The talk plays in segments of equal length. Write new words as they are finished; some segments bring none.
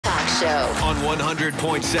Show on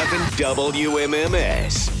 100.7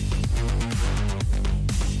 WMMS.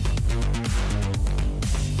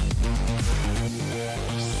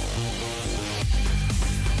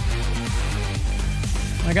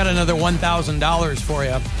 I got another $1,000 for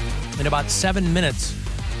you in about 7 minutes.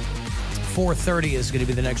 4:30 is going to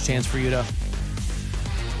be the next chance for you to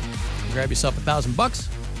grab yourself $1,000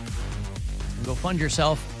 and go fund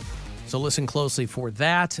yourself. So listen closely for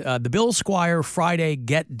that. The Bill Squire Friday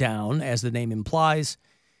Get Down, as the name implies,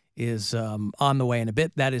 is on the way in a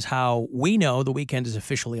bit. That is how we know the weekend is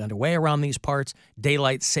officially underway around these parts.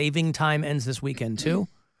 Daylight saving time ends this weekend, too.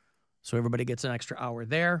 So everybody gets an extra hour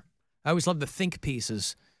there. I always love the think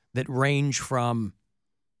pieces that range from,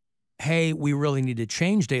 hey, we really need to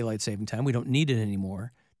change daylight saving time, we don't need it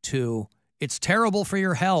anymore, to it's terrible for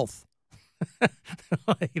your health.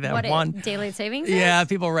 Like that what one daylight savings yeah is?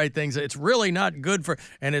 People write things, it's really not good for,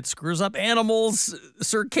 and it screws up animals'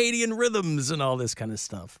 circadian rhythms and all this kind of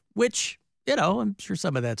stuff, which, I'm sure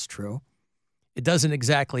some of that's true. It doesn't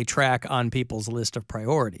exactly track on people's list of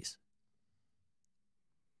priorities.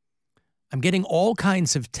 I'm getting all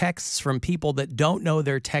kinds of texts from people that don't know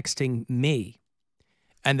they're texting me,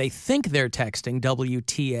 and they think they're texting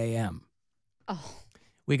WTAM. Oh.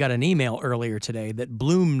 We got an email earlier today that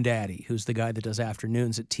Bloom Daddy, who's the guy that does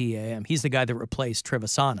afternoons at TAM, he's the guy that replaced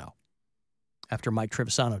Trevisano after Mike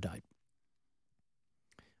Trevisano died.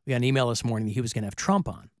 We got an email this morning that he was going to have Trump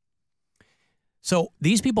on. So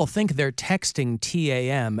these people think they're texting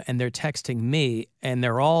TAM and they're texting me, and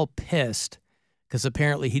they're all pissed because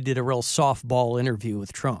apparently he did a real softball interview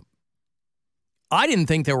with Trump. I didn't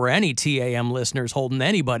think there were any TAM listeners holding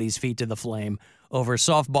anybody's feet to the flame over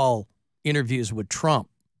softball interviews with Trump.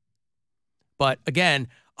 But again,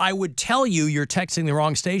 I would tell you you're texting the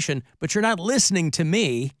wrong station, but you're not listening to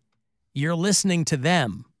me. You're listening to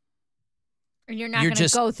them. And you're not going to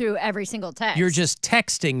go through every single text. You're just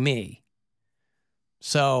texting me.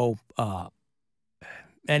 So,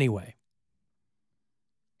 anyway.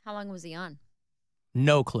 How long was he on?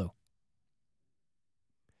 No clue.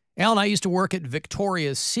 Alan, I used to work at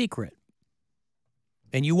Victoria's Secret.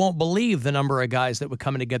 And you won't believe the number of guys that would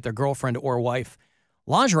come in to get their girlfriend or wife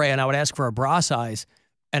lingerie, and I would ask for a bra size,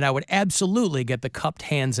 and I would absolutely get the cupped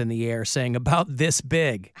hands in the air saying about this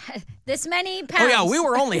big. This many pounds. Oh, yeah, we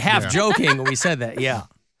were only half joking when we said that, yeah.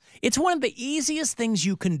 It's one of the easiest things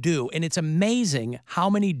you can do, and it's amazing how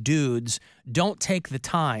many dudes don't take the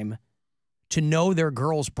time to know their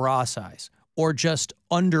girl's bra size or just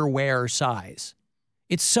underwear size.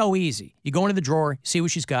 It's so easy. You go into the drawer, see what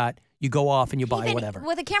she's got, you go off and you buy whatever.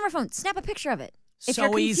 With a camera phone, snap a picture of it. If so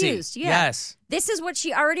you're confused, easy. Yes. This is what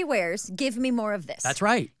she already wears. Give me more of this. That's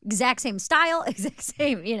right. Exact same style, exact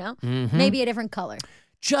same, maybe a different color.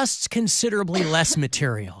 Just considerably less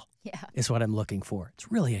material. Yeah. Is what I'm looking for.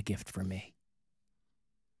 It's really a gift from me.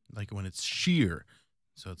 Like when it's sheer.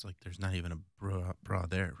 So it's like there's not even a bra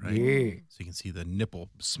there, right? Yeah. So you can see the nipple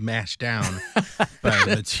smashed down by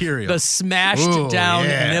the material. The smashed down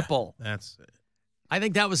nipple. That's it. I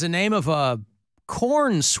think that was the name of a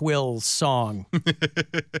Corn Swill song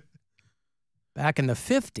back in the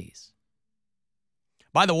 50s.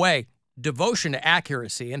 By the way, devotion to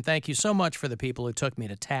accuracy, and thank you so much for the people who took me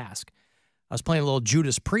to task. I was playing a little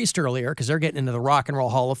Judas Priest earlier because they're getting into the Rock and Roll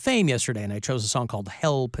Hall of Fame yesterday, and I chose a song called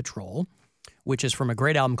Hell Patrol, which is from a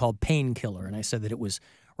great album called Painkiller, and I said that it was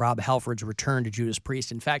Rob Halford's return to Judas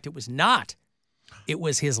Priest. In fact, it was not. It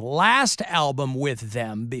was his last album with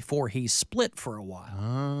them before he split for a while.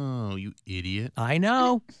 Oh, you idiot. I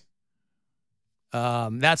know.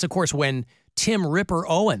 That's, of course, when Tim Ripper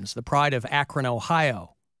Owens, the pride of Akron,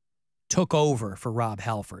 Ohio, took over for Rob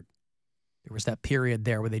Halford. There was that period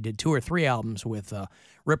there where they did 2 or 3 albums with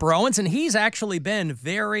Ripper Owens, and he's actually been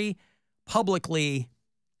very publicly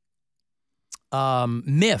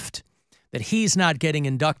miffed that he's not getting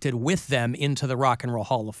inducted with them into the Rock and Roll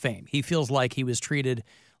Hall of Fame. He feels like he was treated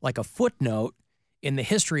like a footnote in the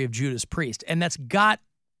history of Judas Priest, and that's got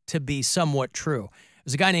to be somewhat true.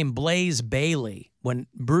 There's a guy named Blaze Bayley. When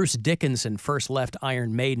Bruce Dickinson first left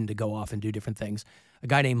Iron Maiden to go off and do different things, a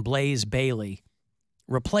guy named Blaze Bayley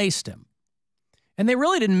replaced him. And they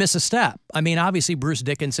really didn't miss a step. I mean, obviously, Bruce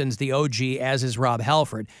Dickinson's the OG, as is Rob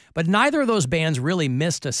Halford, but neither of those bands really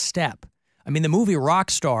missed a step. I mean, the movie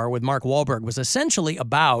Rockstar with Mark Wahlberg was essentially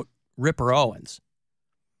about Ripper Owens,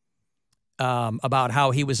 about how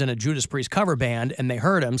he was in a Judas Priest cover band, and they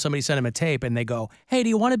heard him. Somebody sent him a tape, and they go, hey, do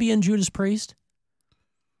you want to be in Judas Priest?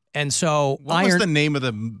 And so what was the name of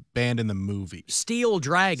the band in the movie? Steel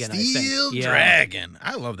Dragon, I think. Steel Dragon.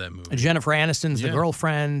 I love that movie. Jennifer Aniston's the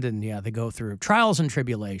girlfriend, and they go through trials and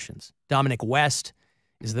tribulations. Dominic West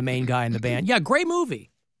is the main guy in the band. Yeah, great movie.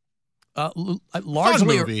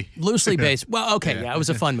 largely movie. loosely based. Well, okay, yeah, it was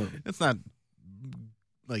a fun movie. It's not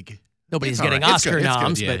like Nobody's it's getting all right. It's Oscar good. It's good.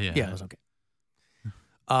 noms, Yeah, but yeah. yeah, it was okay.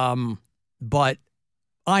 But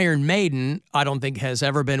Iron Maiden, I don't think has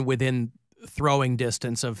ever been within throwing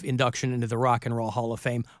distance of induction into the Rock and Roll Hall of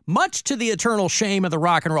Fame, much to the eternal shame of the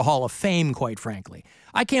Rock and Roll Hall of Fame, quite frankly.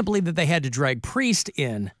 I can't believe that they had to drag Priest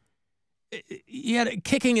in. You had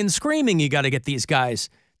kicking and screaming, you got to get these guys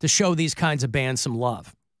to show these kinds of bands some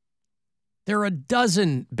love. There are a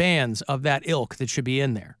dozen bands of that ilk that should be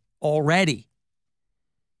in there already.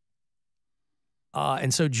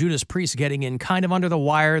 And so Judas Priest getting in kind of under the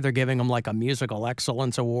wire. They're giving them like a musical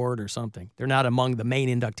excellence award or something. They're not among the main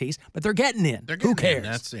inductees, but they're getting in. Who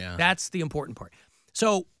cares? That's the important part.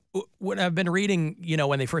 So what I've been reading,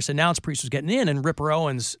 when they first announced Priest was getting in, and Ripper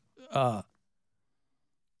Owens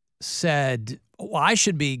said, well, I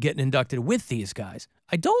should be getting inducted with these guys.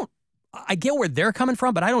 I get where they're coming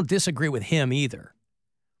from, but I don't disagree with him either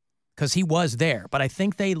because he was there. But I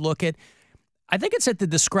think I think it's at the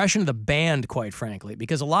discretion of the band, quite frankly,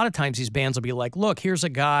 because a lot of times these bands will be like, look, here's a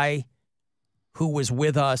guy who was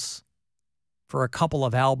with us for a couple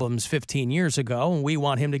of albums 15 years ago, and we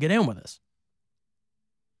want him to get in with us.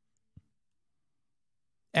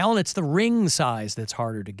 Alan, it's the ring size that's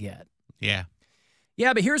harder to get. Yeah.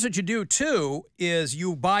 Yeah, but here's what you do, too, is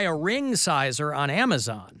you buy a ring sizer on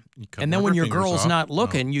Amazon. And then when your girl's not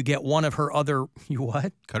looking, you get one of her other... You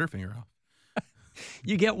what? Cut her finger off.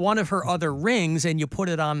 You get one of her other rings and you put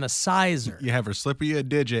it on the sizer. You have her slip you a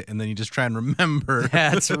digit, and then you just try and remember.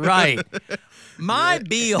 That's right. My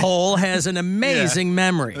beehole has an amazing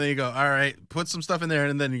memory. And then you go, all right, put some stuff in there,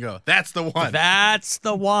 and then you go, that's the one. That's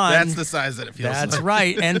the one. That's the size that it feels That's like.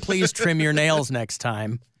 right. And please trim your nails next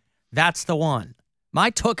time. That's the one.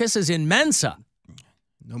 My tuchus is in Mensa.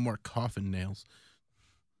 No more coffin nails.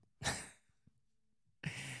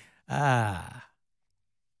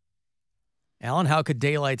 Alan, how could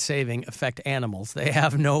daylight saving affect animals? They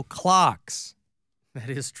have no clocks. That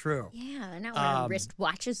is true. Yeah, they're not wearing wrist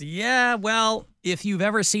watches. Yeah, well, if you've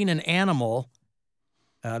ever seen an animal,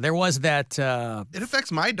 there was that... It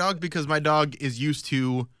affects my dog because my dog is used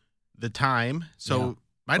to the time. So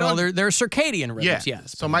my dog... Well, they're circadian rhythms,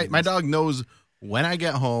 yes. So my dog knows when I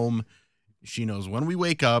get home. She knows when we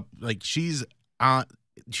wake up. Like, she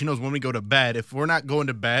knows when we go to bed. If we're not going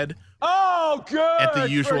to bed... Oh, good. At the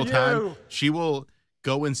usual time, she will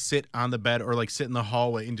go and sit on the bed or like sit in the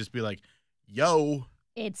hallway and just be like, yo,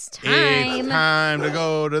 it's time to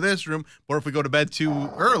go to this room. Or if we go to bed too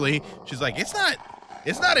early, she's like, it's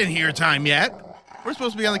not in here time yet. We're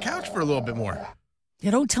supposed to be on the couch for a little bit more. Yeah,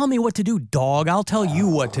 don't tell me what to do, dog. I'll tell you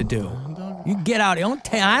what to do. You get out.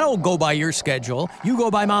 I don't go by your schedule. You go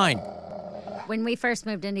by mine. When we first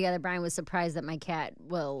moved in together, Brian was surprised that my cat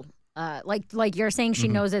will... like you're saying, she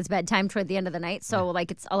knows it's bedtime toward the end of the night. So like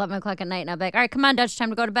it's 11 o'clock at night, and I'm like, all right, come on, Dutch, time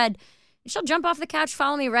to go to bed. And she'll jump off the couch,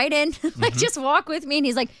 follow me right in, like just walk with me. And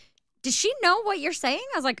he's like, does she know what you're saying?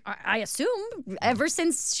 I was like, I assume ever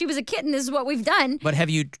since she was a kitten, this is what we've done. But have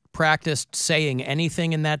you practiced saying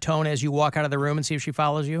anything in that tone as you walk out of the room and see if she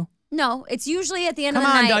follows you? No, it's usually at the end of the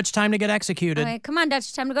night. Come on, Dutch, time to get executed. Okay, come on,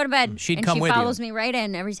 Dutch, time to go to bed. She'd come with you. And she follows me right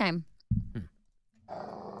in every time.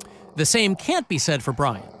 The same can't be said for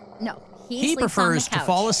Brian. No. He prefers to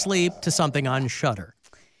fall asleep to something on Shudder,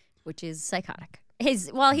 which is psychotic.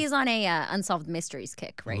 He's on a Unsolved Mysteries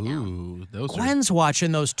kick right now. Gwen's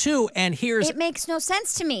watching those too, and it makes no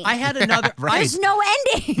sense to me. I had another. There's no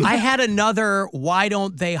ending. I had another. Why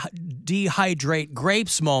don't they dehydrate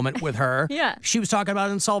grapes moment with her? Yeah, she was talking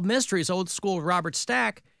about Unsolved Mysteries, old school Robert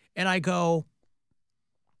Stack, and I go.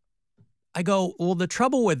 Well, the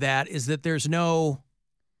trouble with that is that there's no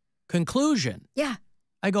conclusion. Yeah.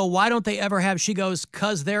 I go, why don't they ever have? She goes,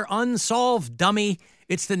 'cause they're unsolved, dummy.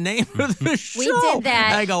 It's the name of the show. We did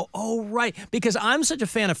that. And I go, oh, right. Because I'm such a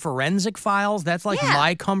fan of Forensic Files. That's like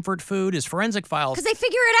my comfort food is Forensic Files. Because they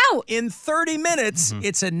figure it out. In 30 minutes,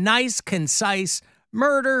 it's a nice, concise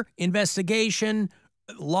murder, investigation,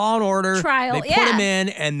 Law and Order. Trial, They put them in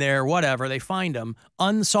and they're whatever. They find them.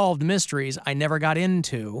 Unsolved Mysteries I never got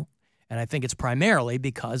into. And I think it's primarily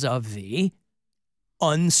because of the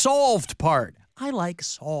unsolved part. I like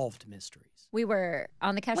solved mysteries. We were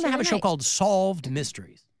on the couch the other night. I want to have a show night. called Solved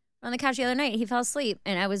Mysteries. On the couch the other night, he fell asleep,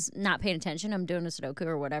 and I was not paying attention. I'm doing a Sudoku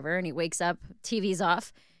or whatever, and he wakes up, TV's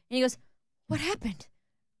off, and he goes, what happened?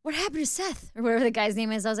 What happened to Seth? Or whatever the guy's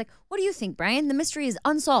name is. I was like, what do you think, Brian? The mystery is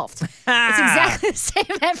unsolved. It's exactly the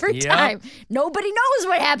same every time. Nobody knows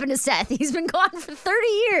what happened to Seth. He's been gone for 30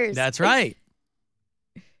 years. That's right.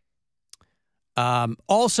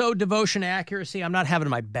 Also, devotion to accuracy. I'm not having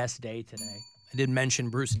my best day today. I did mention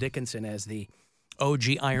Bruce Dickinson as the OG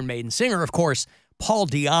Iron Maiden singer. Of course, Paul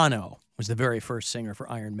Di'Anno was the very first singer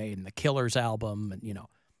for Iron Maiden, the Killers album. And,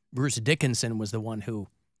 Bruce Dickinson was the one who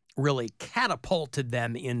really catapulted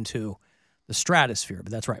them into the stratosphere.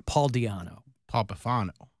 But that's right, Paul Di'Anno. Paul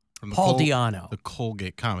Bufano. From Paul Di'Anno. The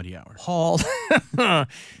Colgate Comedy Hour. Paul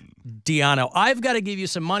Di'Anno. I've got to give you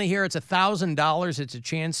some money here. It's $1,000. It's a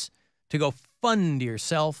chance to go fund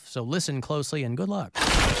yourself. So listen closely and good luck.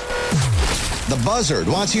 The Buzzard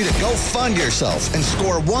wants you to go fund yourself and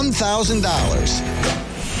score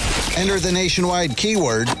 $1,000. Enter the nationwide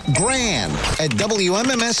keyword GRAND at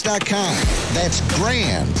WMMS.com. That's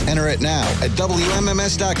GRAND. Enter it now at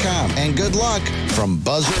WMMS.com. And good luck from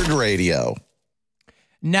Buzzard Radio.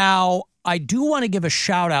 Now, I do want to give a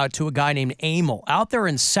shout out to a guy named Emil out there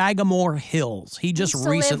in Sagamore Hills. He just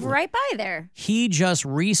recently live right by there. He just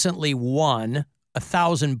recently won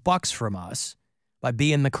 $1,000 from us by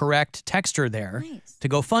being the correct texter there to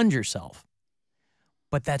go fund yourself.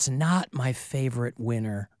 But that's not my favorite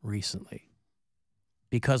winner recently.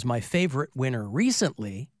 Because my favorite winner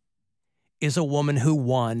recently is a woman who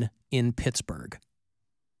won in Pittsburgh.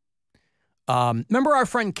 Remember our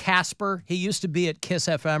friend Casper? He used to be at Kiss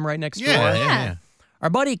FM right next door. Yeah. Our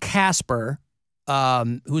buddy Casper,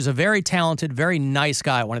 who's a very talented, very nice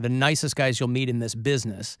guy, one of the nicest guys you'll meet in this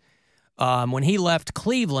business. When he left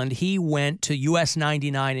Cleveland, he went to US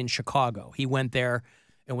 99 in Chicago. He went there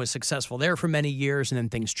and was successful there for many years, and then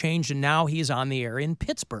things changed, and now he's on the air in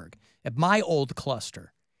Pittsburgh at my old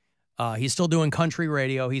cluster. He's still doing country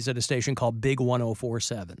radio. He's at a station called Big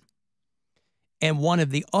 104.7. And one of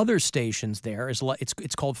the other stations there is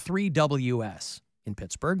it's called 3WS in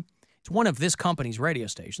Pittsburgh. It's one of this company's radio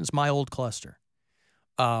stations, my old cluster.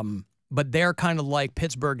 But they're kind of like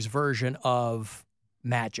Pittsburgh's version of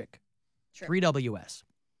Magic, 3WS.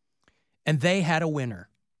 And they had a winner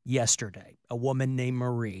yesterday, a woman named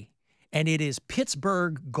Marie. And it is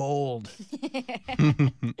Pittsburgh gold.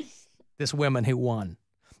 This woman who won.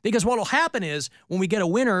 Because what will happen is when we get a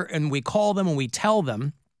winner and we call them and we tell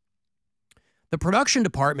them, the production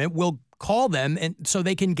department will call them and so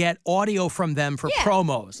they can get audio from them for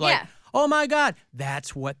promos. Like, oh my God,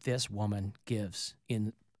 that's what this woman gives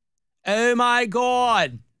in. Oh my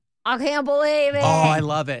God. I can't believe it. Oh, I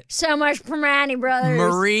love it. So much Permani Brothers.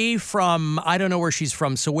 Marie from, I don't know where she's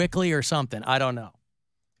from, Sewickley or something. I don't know.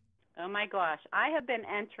 Oh my gosh, I have been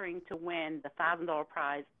entering to win the $1,000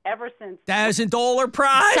 prize ever since. $1,000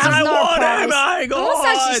 prize? $1,000 I won prize. it, my God. Almost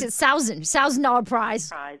like she said $1,000 prize.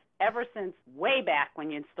 Ever since way back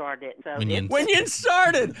when you started. So when you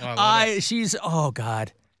started. Oh, oh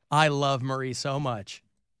God, I love Marie so much.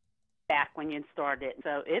 Back when you started.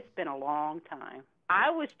 So it's been a long time.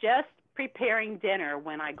 I was just preparing dinner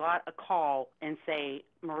when I got a call and say,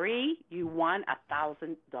 Marie, you won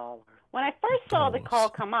 $1,000. When I first saw the call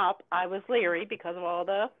come up, I was leery because of all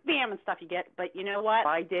the spam and stuff you get. But you know what?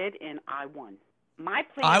 I did, and I won. My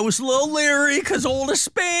plan. I was a little leery because all the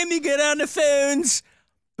spam you get on the phones.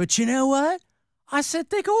 But you know what? I said,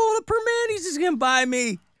 think of all the Permanis is going to buy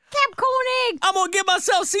me. Capcom. I'm going to get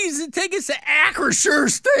myself season tickets to Acrisure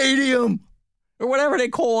Stadium. Or whatever they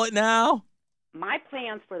call it now. My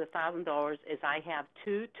plans for the $1,000 is I have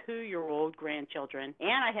two 2-year-old grandchildren,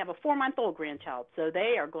 and I have a 4-month-old grandchild. So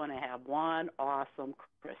they are going to have one awesome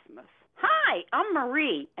Christmas. Hi, I'm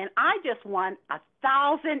Marie, and I just won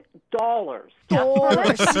 $1,000.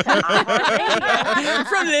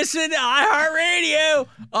 From listening to iHeartRadio.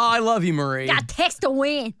 Oh, I love you, Marie. Got text to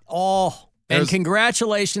win. Oh, and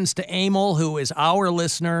congratulations to Emil, who is our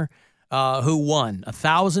listener, who won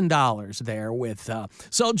 $1,000 there with.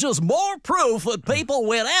 So just more proof that people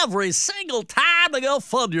win every single time they go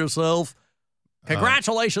fund yourself.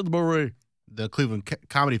 Congratulations, Marie. The Cleveland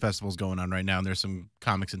Comedy Festival is going on right now, and there's some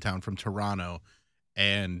comics in town from Toronto,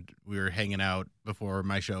 and we were hanging out before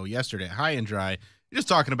my show yesterday, High and Dry, just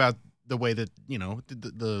talking about the way that,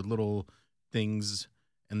 the little things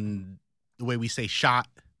and the way we say shot.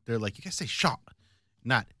 They're like, you guys say shot,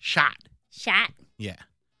 not shot. Shot. Yeah.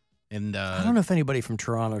 And I don't know if anybody from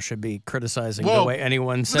Toronto should be criticizing the way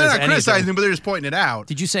anyone says anything. They're not criticizing, but they're just pointing it out.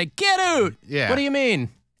 Did you say, get out? Yeah. What do you mean?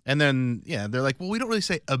 And then, they're like, well, we don't really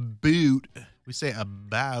say a boot. We say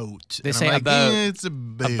about. They say about. It's a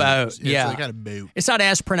boot. About, yeah. It's like a boot. It's not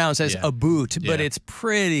as pronounced as a boot, but it's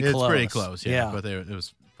pretty close. It's pretty close, yeah. But it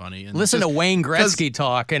was funny. And listen to Wayne Gretzky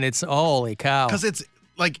talk, and it's, holy cow. Because it's,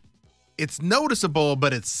 like, it's noticeable,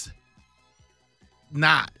 but it's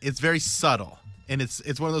not. It's very subtle. And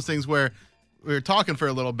it's one of those things where we were talking for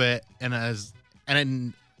a little bit, and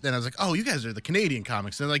then I was like, oh, you guys are the Canadian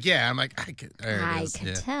comics. And they're like, yeah. I'm like, I could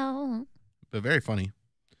tell. But very funny.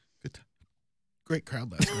 Great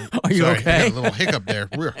crowd last night. Are you okay? I had a little hiccup there.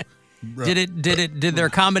 Did their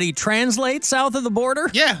comedy translate south of the border?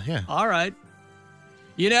 Yeah. All right.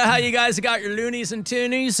 You know how you guys got your loonies and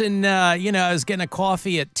toonies, and I was getting a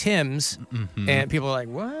coffee at Tim's, and people are like,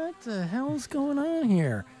 "What the hell's going on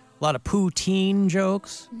here?" A lot of poutine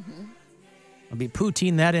jokes. I'll be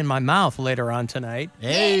poutine that in my mouth later on tonight.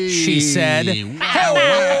 Hey, she said. It's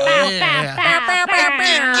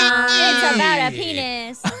about a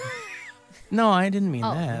penis. No, I didn't mean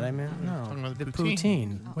that. I meant the poutine.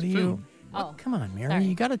 poutine. What do you? Oh, come on, Mary. sorry.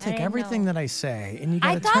 You got to take didn't everything know. that I say, and you got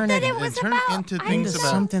I to thought turn that it it was turn about into I things know. about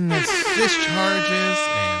something that's. discharges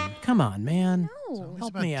and Come on, man. No.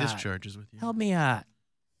 Help about me out. discharges with you. Help me out.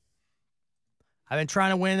 I've been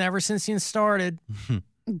trying to win ever since you started.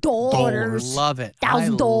 Dollars. Love it.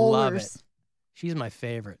 $1,000. I love it. She's my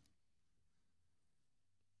favorite.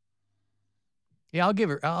 Yeah, I'll give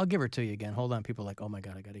her to you again. Hold on. People are like, oh my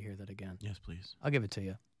God, I got to hear that again. Yes, please. I'll give it to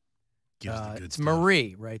you. Give us the good it's stuff.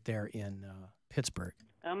 Marie right there in Pittsburgh.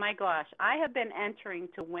 Oh my gosh, I have been entering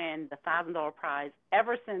to win the $1,000 prize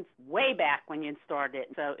ever since way back when you started,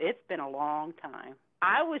 so it's been a long time.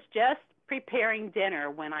 I was just preparing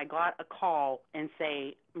dinner when I got a call and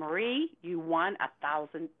say, Marie, you won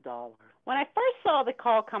 $1,000. When I first saw the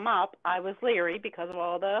call come up, I was leery because of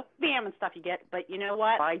all the spam and stuff you get, but you know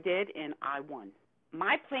what? I did, and I won.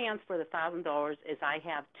 My plans for the $1,000 is I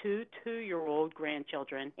have two 2-year-old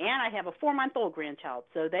grandchildren, and I have a 4-month-old grandchild,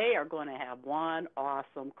 so they are going to have one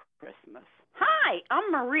awesome Christmas. Hi, I'm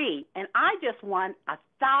Marie, and I just won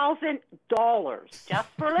 $1,000 just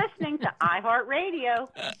for listening to iHeartRadio.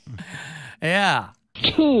 Yeah.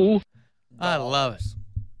 I love it.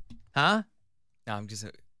 Huh? No, I'm just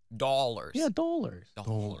dollars. Yeah, dollars.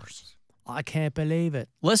 Dollars. I can't believe it.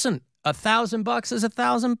 Listen, $1,000 is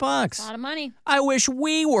 $1,000. A lot of money. I wish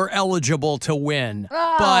we were eligible to win,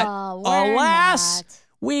 Oh, but we're alas, not.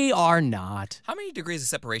 we are not. How many degrees of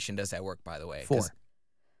separation does that work, by the way? 4.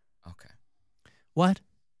 Okay. What?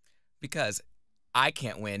 Because I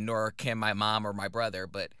can't win, nor can my mom or my brother,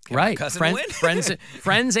 but can Right. my cousin win?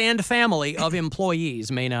 Friends and family of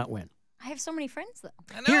employees may not win. I have so many friends, though.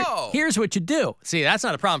 I know. Here's what you do. See, that's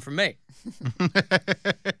not a problem for me.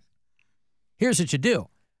 Here's what you do.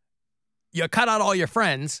 You cut out all your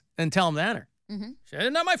friends and tell them to enter. Mm-hmm.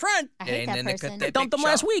 She's not my friend. I hate that person. They dumped them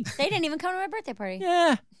last week. They didn't even come to my birthday party.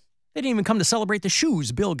 Yeah. They didn't even come to celebrate the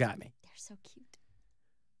shoes Bill got me. They're so cute.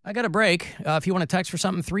 I got a break. If you want to text for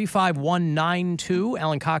something, 35192.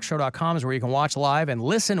 AlanCoxShow.com is where you can watch live and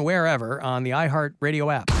listen wherever on the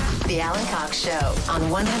iHeartRadio app. The Alan Cox Show on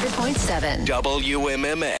 100.7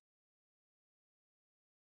 WMMS.